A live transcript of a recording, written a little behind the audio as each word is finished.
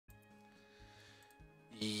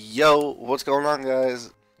Yo, what's going on,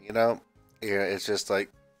 guys? Yeah, it's just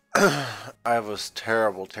like I have this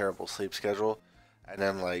terrible sleep schedule, and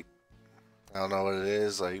then I don't know what it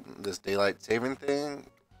is, like this daylight saving thing.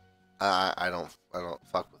 I don't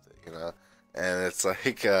fuck with it. And it's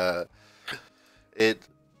like it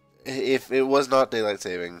if it was not daylight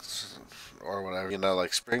savings or whatever,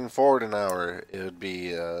 like spring forward an hour, it would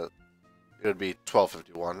be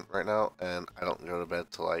 12:51 right now, and I don't go to bed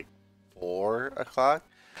till like 4 o'clock.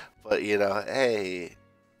 But hey,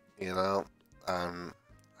 you know, um,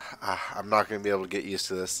 I'm not gonna be able to get used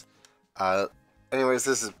to this. Uh, Anyways,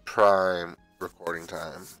 this is prime recording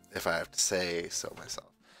time, if I have to say so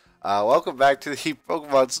myself. Welcome back to the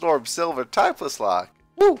Pokemon Storm Silver Typeless Lock.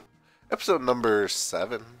 Woo! Episode number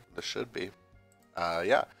 7. This should be.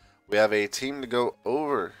 Yeah, we have a team to go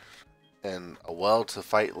over and a well to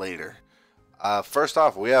fight later. First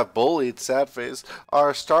off, we have Bullied Sadface,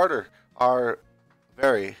 our starter, our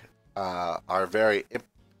very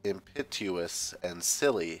impetuous and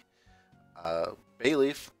silly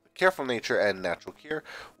Bayleaf, Careful Nature and Natural Cure,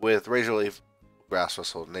 with Razor Leaf, Grass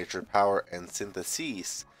Whistle, Nature Power, and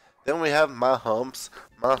Synthesis. Then we have Mahumps,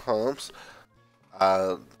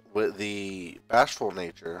 with the Bashful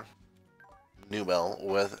Nature, Nubel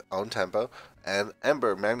with Own Tempo, and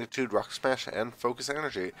Ember, Magnitude, Rock Smash, and Focus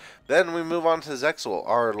Energy. Then we move on to Zexal,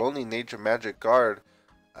 our Lonely Nature Magic Guard,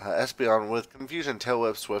 Espeon with Confusion, Tail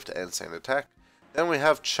Whip, Swift, and Sand Attack. Then we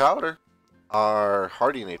have Chowder, our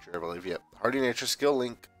Hardy Nature, I believe, yep. Hardy Nature Skill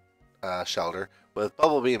Link Shelter with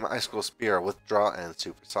Bubble Beam, Icicle Spear, Withdraw, and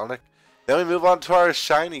Supersonic. Then we move on to our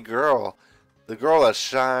shiny girl, the girl that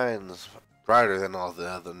shines brighter than all the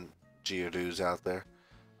other Geodudes out there.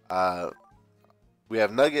 We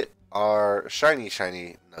have Nugget, our shiny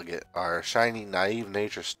Nugget, our shiny Naive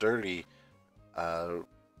Nature Sturdy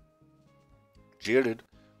Geodude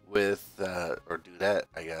with, or Dudette,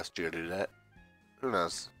 I guess, Geodudette. Who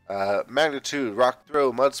knows? Magnitude, Rock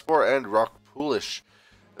Throw, Mud Sport, and Rock Poolish.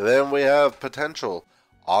 Then we have Potential,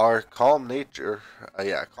 our Calm Nature,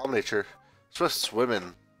 Swift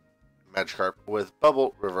Swimming Magikarp with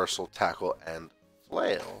Bubble, Reversal, Tackle, and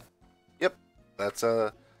Flail. Yep, that's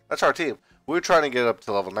our team. We're trying to get up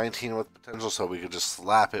to level 19 with Potential so we could just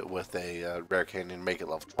slap it with a Rare Candy and make it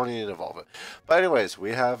level 20 and evolve it. But anyways,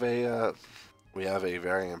 we have a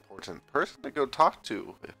very important person to go talk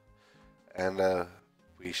to, and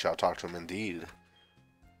we shall talk to him indeed.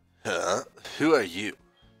 Huh? Who are you?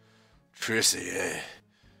 Trissy, eh?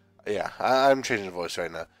 Yeah, I'm changing the voice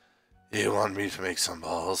right now. You want me to make some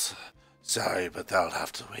balls? Sorry, but that'll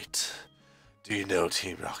have to wait. Do you know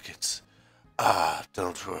Team Rockets?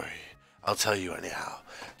 Don't worry. I'll tell you anyhow.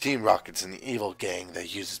 Team Rocket's an evil gang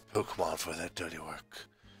that uses Pokemon for their dirty work.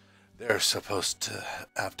 They're supposed to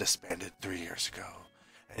have disbanded 3 years ago.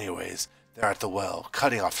 Anyways, they're at the well,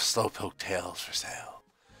 cutting off Slowpoke tails for sale.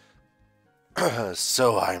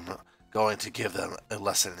 So I'm going to give them a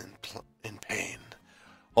lesson in pain.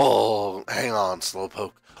 Oh, hang on,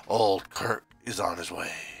 Slowpoke. Old Kirk is on his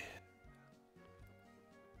way.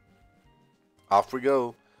 Off we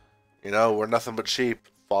go. We're nothing but sheep,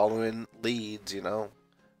 following leads,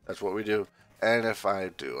 That's what we do. And if I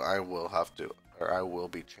do, I will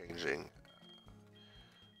be changing.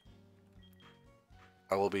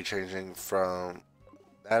 I will be changing from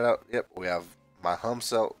that out. Yep, we have my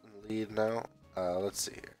Humcelt lead now. Let's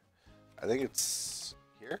see here. I think it's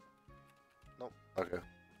here? Nope. Okay.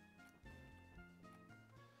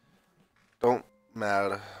 Don't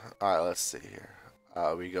matter. Alright, let's see here.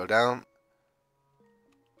 We go down.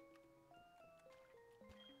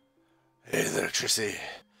 Hey there, Trissy.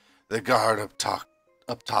 The guard up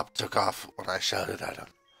top took off when I shouted at him.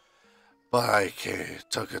 But I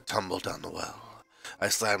took a tumble down the well. I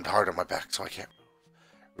slammed hard on my back so I can't move.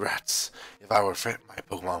 Rats. If I were fit, my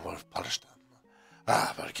Pokemon would have punished them.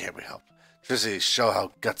 But it can't be helped. Trissy, show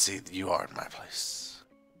how gutsy you are in my place.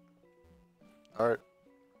 Alright.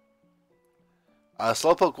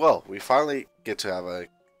 Slowpoke well. We finally get to have a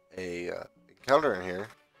encounter in here,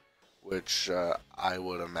 which I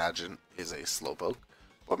would imagine is a Slowpoke.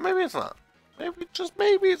 But maybe it's not.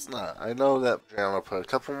 Maybe it's not. I know that Brianna put a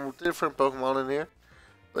couple different Pokemon in here.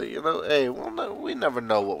 But hey, we never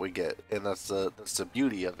know what we get, and that's the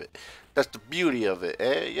beauty of it. That's the beauty of it,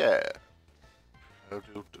 eh? Yeah.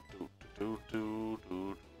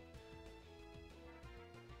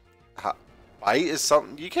 Bite is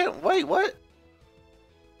something you can't wait. What?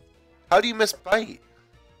 How do you miss Bite?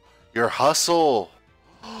 Your Hustle.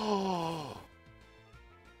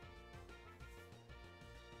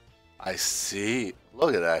 I see.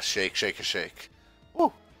 Look at that. Shake, shake, and shake.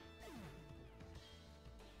 Woo.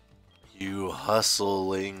 You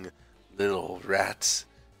hustling little rats.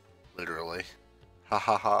 literally. Ha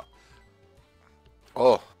ha ha.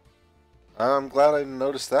 Oh, I'm glad I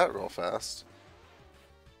noticed that real fast.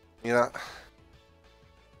 You know,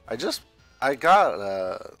 I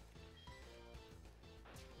got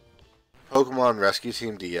Pokemon Rescue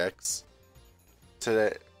Team DX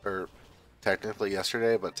today, or technically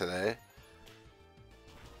yesterday, but today.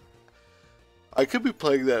 I could be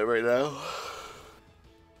playing that right now,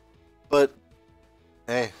 but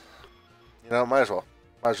hey, might as well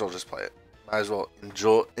just play it. Might as well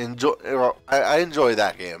enjoy. I enjoy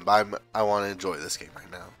that game, but I want to enjoy this game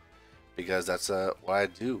right now because that's what I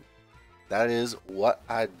do. That is what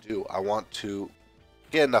I do. I want to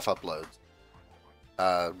get enough uploads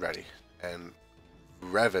ready and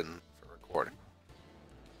revving for recording.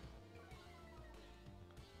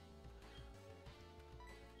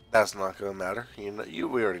 That's not gonna matter.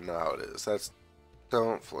 We already know how it is.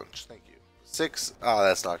 Don't flinch. Thank you. 6. Oh,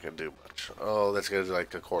 that's not gonna do much. Oh, that's gonna do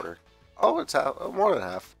like a quarter. Oh, it's half. More than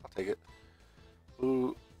half. I'll take it.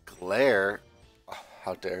 Ooh, glare. Oh,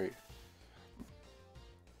 how dare you?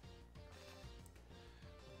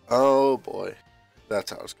 Oh boy,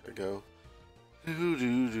 that's how it's gonna go. Do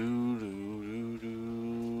do do do do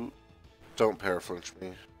do. Don't paraflinch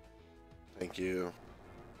me. Thank you.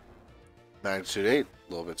 Magnitude 8, a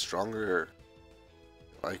little bit stronger.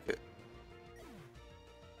 I like it.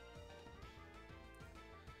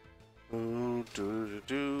 Do, do,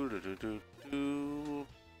 do, do, do, do, do.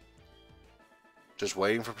 Just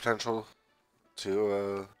waiting for potential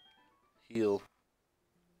to heal.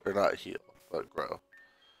 Or not heal, but grow.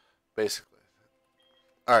 Basically.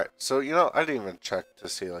 Alright, so I didn't even check to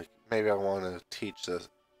see, like, maybe I want to teach this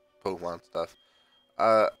Pokemon stuff.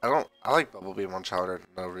 I like Bubble Beam on Chowder,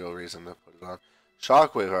 no real reason to put it on.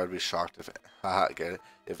 Shockwave, I'd be shocked if, get it,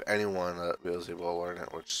 if anyone was able to learn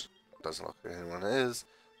it, which doesn't look like anyone is.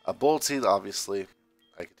 A Bolt Seed, obviously,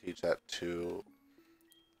 I could teach that to,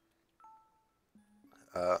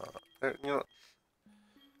 I'm going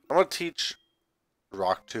to teach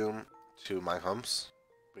Rock Tomb to my humps,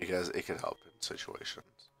 because it could help in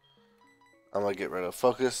situations. I'm going to get rid of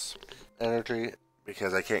Focus Energy,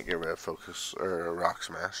 because I can't get rid of Focus, or Rock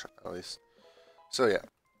Smash, at least. So yeah,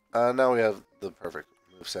 now we have the perfect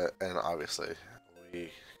moveset, and obviously,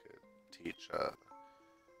 we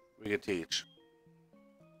could teach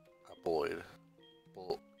a Bullied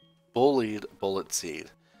Bullet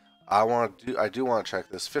Seed. I do want to check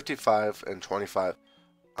this. 55 and 25,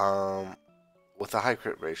 with the high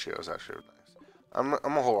crit ratio is actually nice. I'm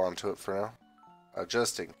gonna hold on to it for now,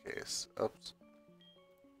 just in case. Oops.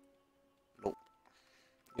 Nope.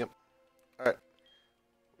 Yep. All right.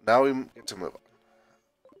 Now we get to move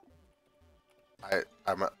on.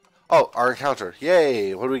 Oh, our encounter!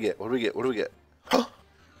 Yay! What do we get? What do we get? What do we get?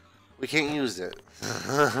 We can't use it.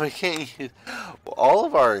 We can't use all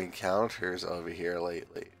of our encounters over here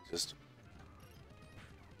lately. Just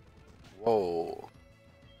whoa.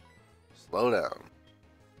 Slow down.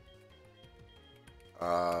 What do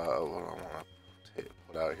I want to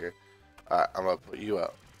put out here? Alright, I'm gonna put you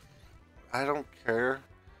out. I don't care.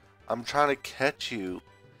 I'm trying to catch you.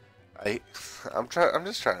 I'm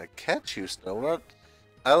just trying to catch you, Snowrun.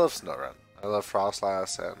 I love Snowrun. I love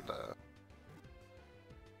Frostlass and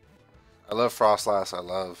I love Frostlass.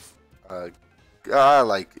 I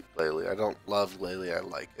like it lately. I don't love lately. I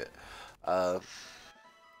like it. What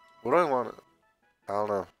do I want? I don't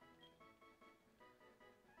know.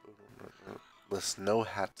 The Snow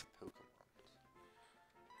Hat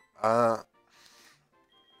Pokemon.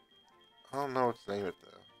 I don't know what to name it though.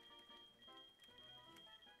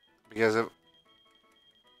 Because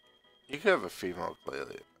you could have a female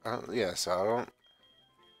clearly. Yeah, so I don't.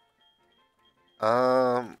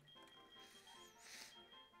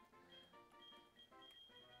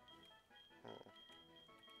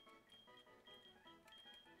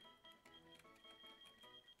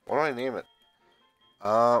 What do I name it?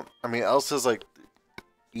 I mean, Elsa's like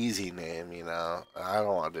easy name, I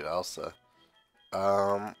don't want to do Elsa.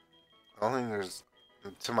 I don't think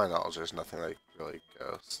to my knowledge, there's nothing like really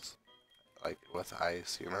ghosts, like with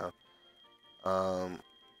ice, I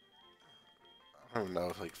don't even know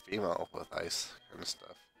if like female with ice kind of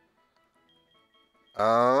stuff.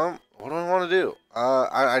 What do I want to do?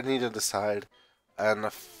 I need to decide,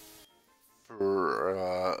 and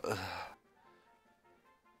for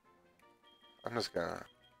I'm just gonna.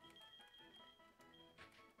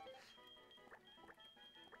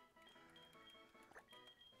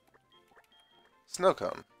 Snow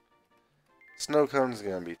Cone. Snow Cone is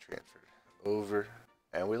gonna be transferred over,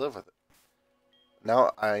 and we live with it.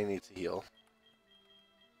 Now I need to heal.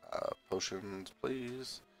 Potions,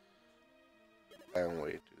 please. And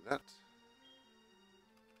we do that.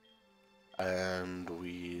 And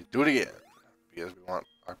we do it again because we want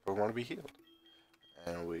our Pokemon to be healed.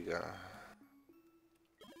 And we gonna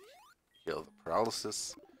heal the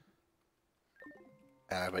paralysis.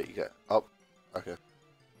 And I bet you get. Oh, okay.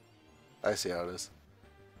 I see how it is.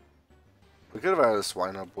 We could have added a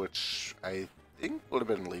swine up, which I think would have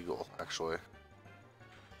been legal, actually.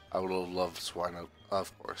 I would have loved swine up,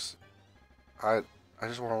 of course. I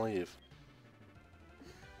just want to leave.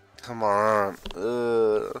 Come on.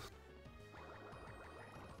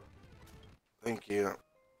 Thank you.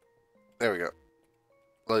 There we go.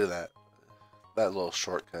 Look at that. That little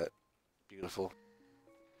shortcut. Beautiful.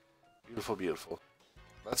 Beautiful, beautiful.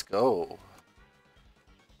 Let's go.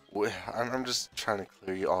 I'm just trying to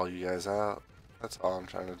clear all you guys out. That's all I'm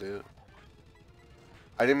trying to do.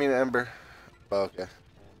 I didn't mean Ember, but okay.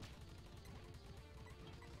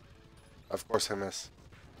 Of course I miss.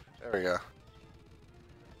 There we go.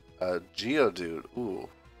 Geodude. Ooh.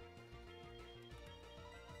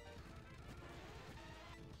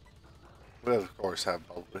 We of course have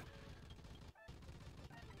Bubbly.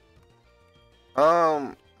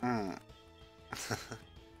 My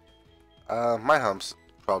Hump's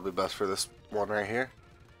probably best for this one right here.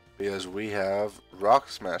 Because we have Rock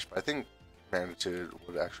Smash, but I think Magnitude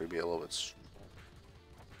would actually be a little bit...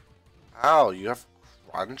 Ow, you have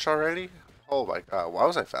Crunch already? Oh my god, why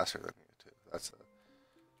was I faster than you two? That's a...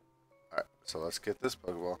 Alright, so let's get this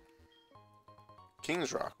Pokeball.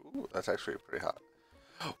 King's Rock. Ooh, that's actually pretty hot.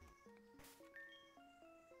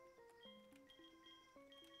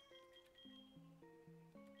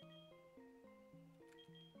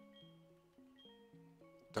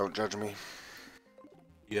 Don't judge me.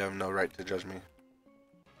 You have no right to judge me.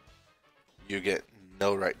 You get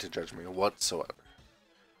no right to judge me whatsoever.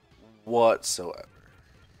 Whatsoever.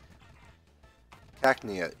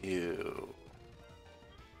 Cacnea, ew.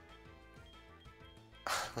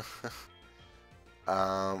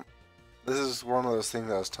 This is one of those things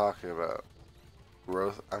I was talking about.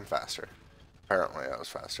 Growth. I'm faster. Apparently, I was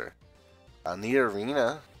faster. Neat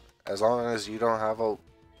Arena. As long as you don't have a...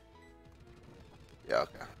 Yeah,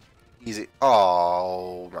 okay. Easy.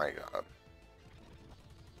 Oh my god.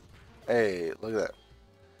 Hey, look at that.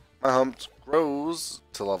 My Hump grows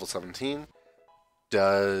to level 17.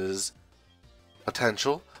 Does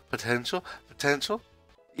potential.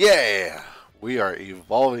 Yeah! We are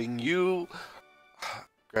evolving you.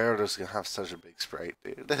 Gyarados gonna have such a big sprite,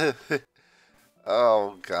 dude.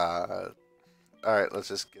 Oh god. Alright, let's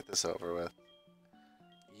just get this over with.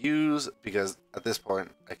 Use, because at this point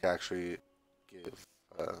I can actually give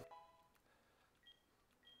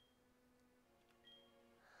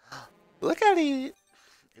look at it.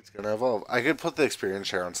 It's gonna evolve. I could put the experience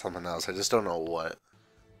share on something else. I just don't know what.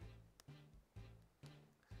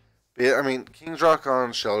 But yeah, I mean, King's Rock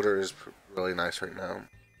on Shelter is really nice right now.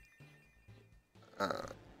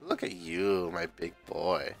 Look at you, my big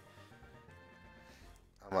boy.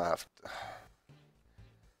 I'm gonna have to...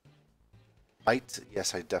 Bite.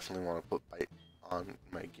 Yes, I definitely want to put Bite on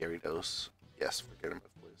my Gyarados. Yes, forget him,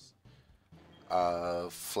 please.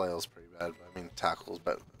 Flail's pretty bad, but I mean, Tackle's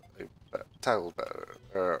better. Tackle's better.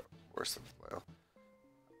 Or worse than Flail.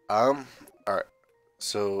 Alright.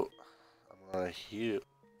 So, I'm gonna heal.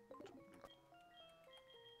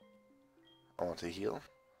 I want to heal.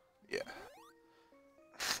 Yeah.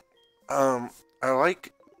 I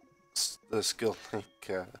like the skill link.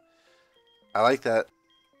 I like that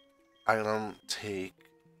item take.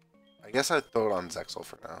 I guess I'd throw it on Zexal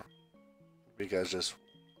for now. Because just,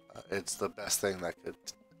 it's the best thing that could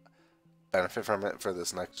benefit from it for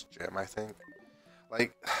this next gym, I think.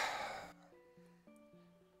 Like,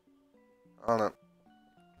 I don't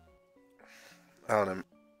know.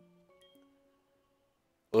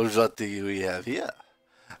 What do we have here?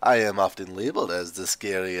 I am often labeled as the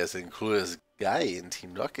scariest and cruelest guy in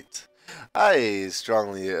Team Rocket. I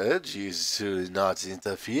strongly urge you to not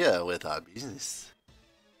interfere with our business.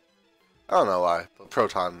 I don't know why, but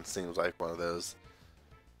Proton seems like one of those.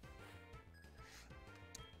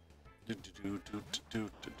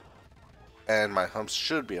 And my Humps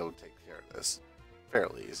should be able to take care of this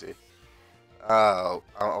fairly easy. I'll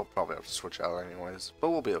probably have to switch out anyways, but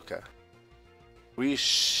we'll be okay. We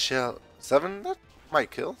shall... 7? That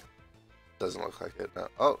might kill. Doesn't look like it. No.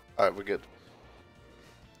 Oh, alright, we're good.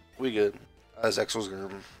 We good. Zexal's gonna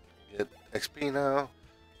get XP now.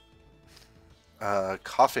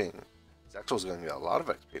 Coughing. Zexal's gonna get a lot of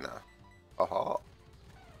XP now. Aha.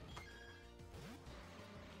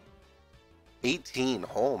 18.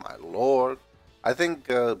 Oh my lord. I think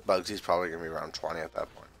Bugsy's probably gonna be around 20 at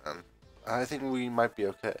that point, and I think we might be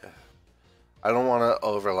okay. I don't want to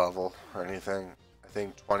over level or anything. I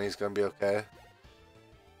think 20 is gonna be okay.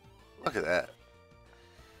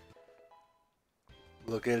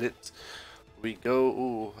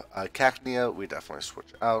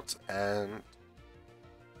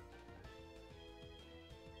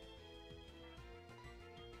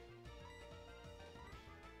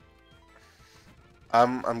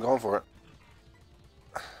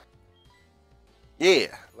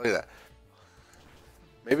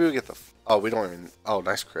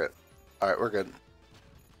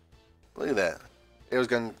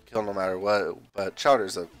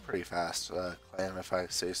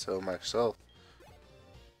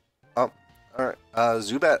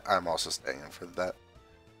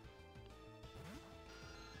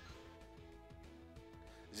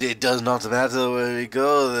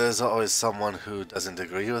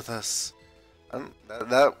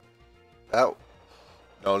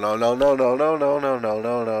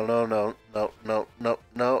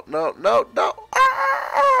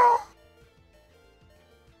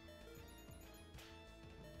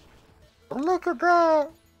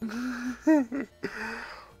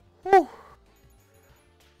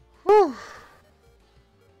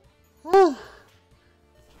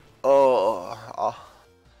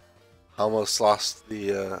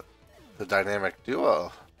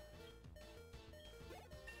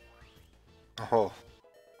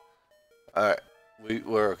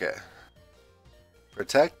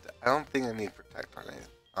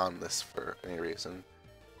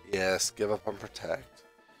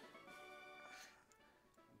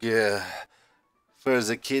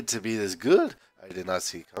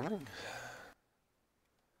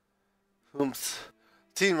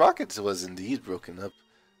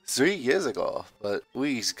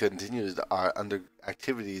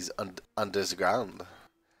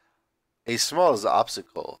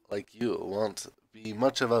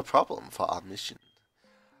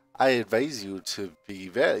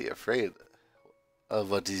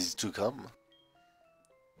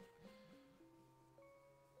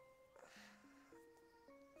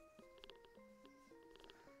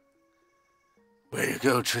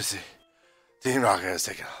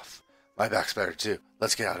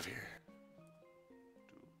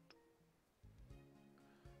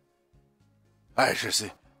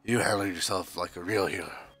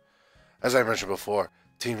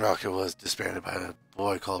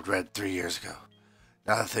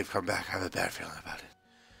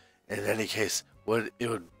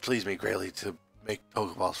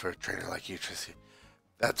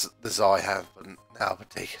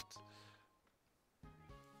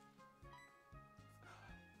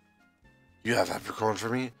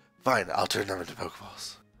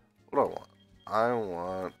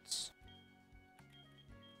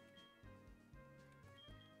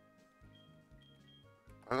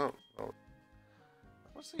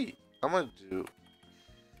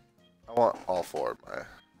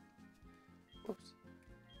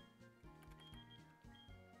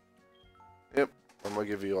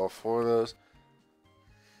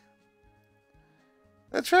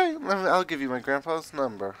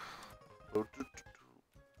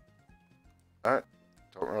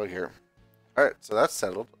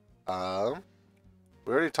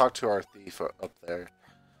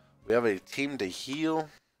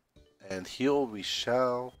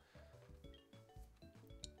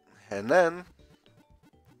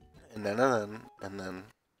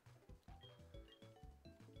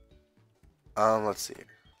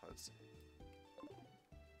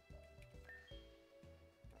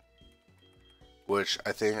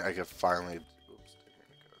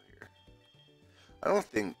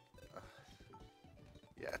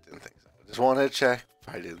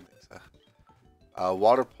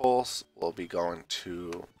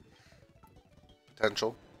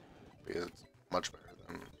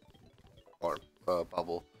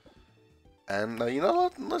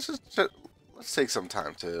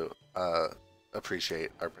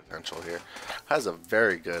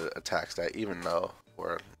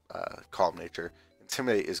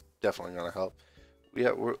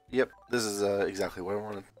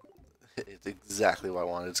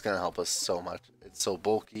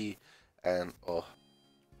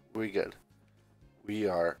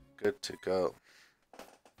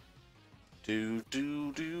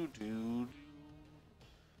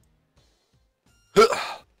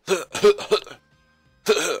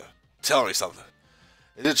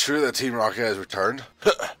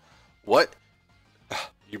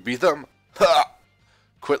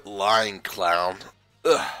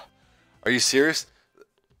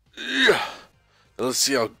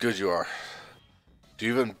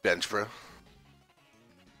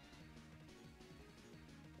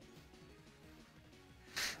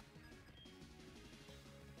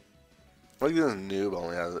 Look at this noob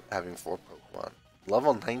only having 4 Pokemon.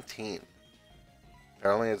 Level 19.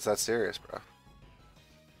 Apparently it's that serious, bro.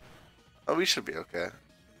 Oh, we should be okay.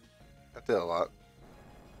 I did a lot.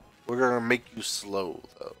 We're gonna make you slow,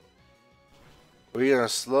 though. We're gonna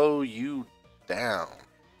slow you down.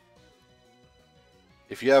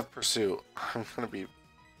 If you have Pursuit, I'm gonna be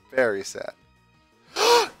very sad.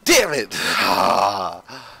 Damn it!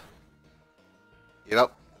 You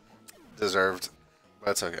know, deserved.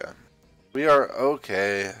 That's okay. We are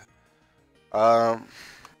okay. Yeah,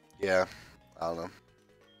 I don't know.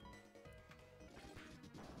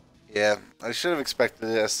 Yeah, I should have expected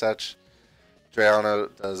it as such. Drayano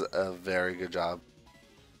does a very good job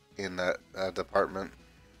in that department,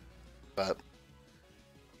 but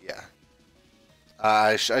yeah,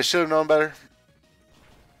 I should have known better.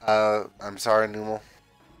 I'm sorry, Numal.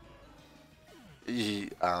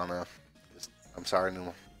 I don't know. I'm sorry,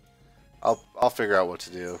 Numal. I'll figure out what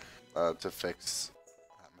to do to fix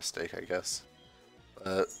that mistake, I guess.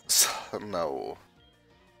 But no.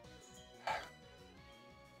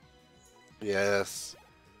 Yes.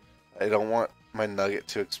 I don't want my nugget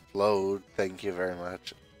to explode. Thank you very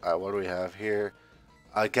much. What do we have here?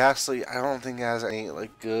 Ghastly, I don't think it has any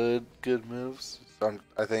like good moves. So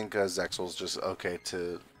I think Zexal's just okay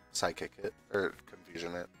to psychic it or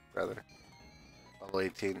confusion it rather. Level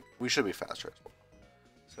 18. We should be faster as well.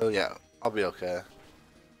 So yeah, I'll be okay.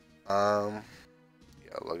 Yeah,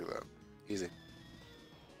 look at that. Easy.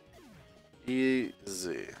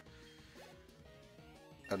 Easy.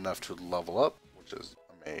 Enough to level up, which is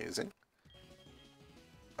amazing.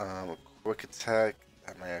 Quick attack,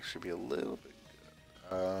 that might actually be a little bit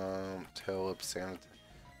good. Tail whip, sand attack.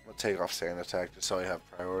 I'm gonna take off sand attack just so I have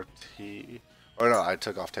priority. Or no, I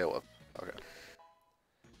took off tail whip. Okay.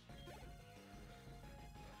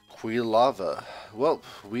 Quilava. Well,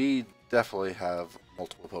 we definitely have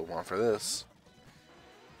multiple Pokemon for this.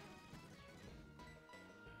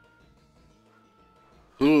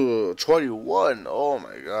 Ooh, 21. Oh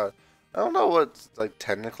my god. I don't know what's like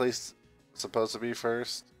technically supposed to be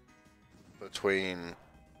first. Between,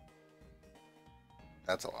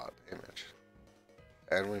 that's a lot of damage,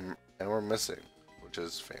 and we're missing, which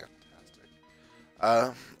is fantastic.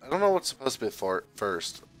 I don't know what's supposed to be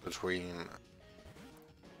first between.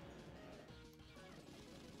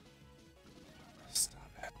 Stop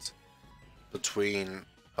it. Between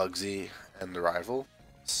Bugsy and the rival.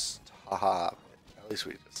 Stop it. At least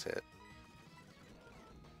we just hit.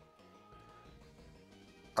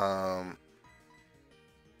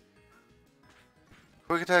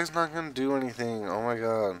 Quick attack's not gonna do anything. Oh my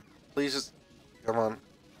god. Please just come on.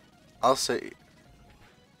 I'll say.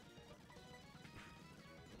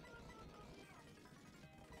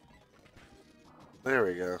 There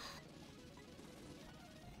we go.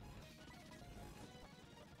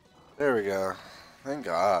 There we go. Thank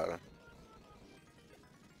God.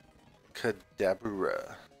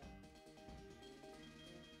 Kadabra.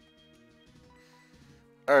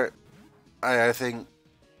 Alright. I think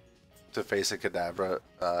to face a Kadabra,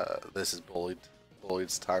 this is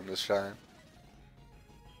Bullied's time to shine.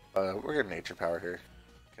 We're getting nature power here.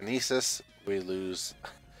 Kinesis, we lose.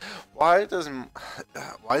 Why is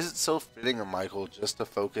it so fitting of Michael just to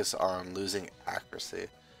focus on losing accuracy?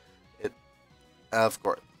 Of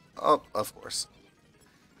course. Oh, of course.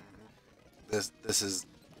 This is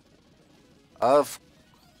of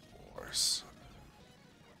course.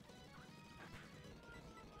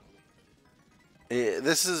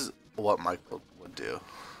 This is what Michael would do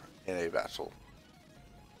in a battle.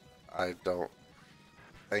 I don't.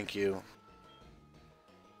 Thank you.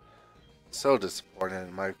 So disappointed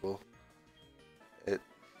in Michael.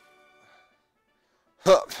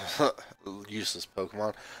 Useless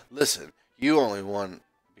Pokemon. Listen, you only won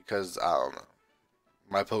because, I don't know,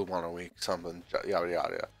 my Pokemon are weak, something, yada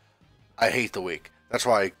yada. I hate the weak. That's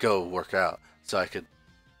why I go work out, so I could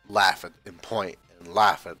laugh at and point and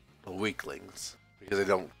laugh at the weaklings. Because they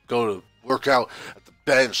don't go to work out at the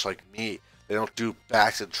bench like me. They don't do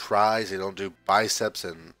backs and tries. They don't do biceps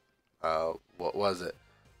and, what was it?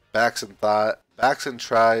 Backs and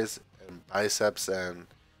tries and biceps and,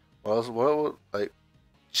 what like,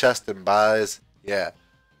 chest and buys. Yeah.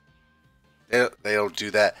 They don't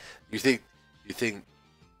do that. You think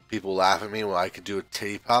people laugh at me when I could do a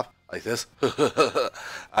titty pop like this?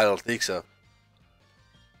 I don't think so.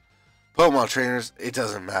 Pokemon trainers, it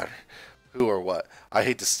doesn't matter who or what. I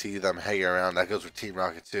hate to see them hanging around. That goes with Team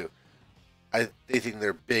Rocket too. They think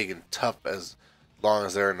they're big and tough as long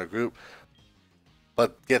as they're in a group.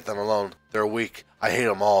 But get them alone. They're weak. I hate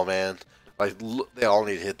them all, man. Like, they all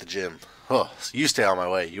need to hit the gym. Huh. So you stay on my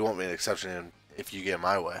way. You won't be an exception if you get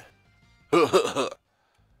my way.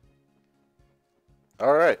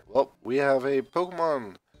 Alright, well, we have a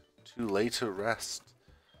Pokemon to lay to rest.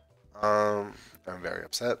 I'm very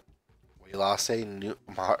upset. We lost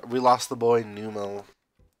we lost the boy Numel.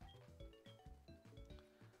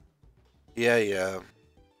 Yeah.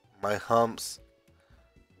 My humps.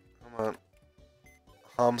 Come on.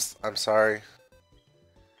 Humps, I'm sorry.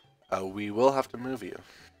 We will have to move you.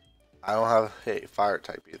 I don't have a fire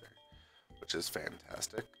type either, which is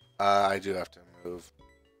fantastic. I do have to move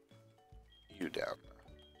you down.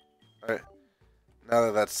 Alright. Now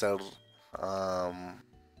that that's settled,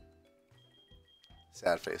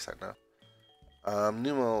 sad face, I know.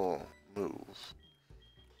 Numo, move.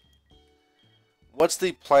 What's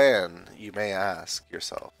the plan, you may ask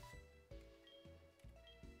yourself?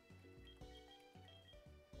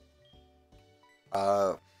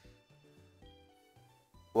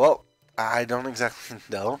 Well, I don't exactly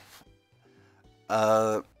know.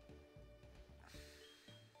 Uh,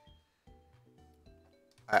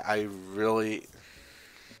 I really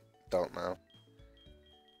don't know.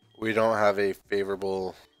 We don't have a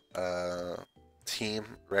favorable team,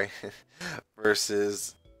 right?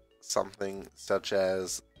 Versus something such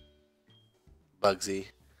as Bugsy,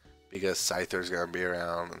 because Scyther's gonna be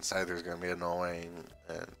around and Scyther's gonna be annoying,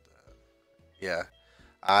 and yeah,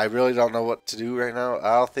 I really don't know what to do right now.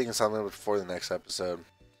 I'll think of something before the next episode,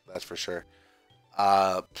 that's for sure.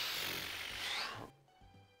 Uh,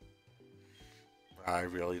 I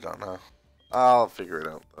really don't know. I'll figure it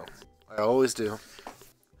out though. I always do.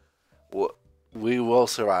 We will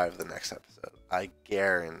survive the next episode. I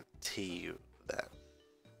guarantee you that.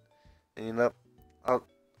 And you know, I'll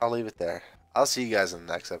leave it there. I'll see you guys in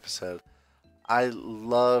the next episode. I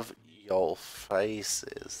love your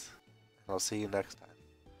faces. I'll see you next time.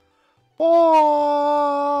 Bye.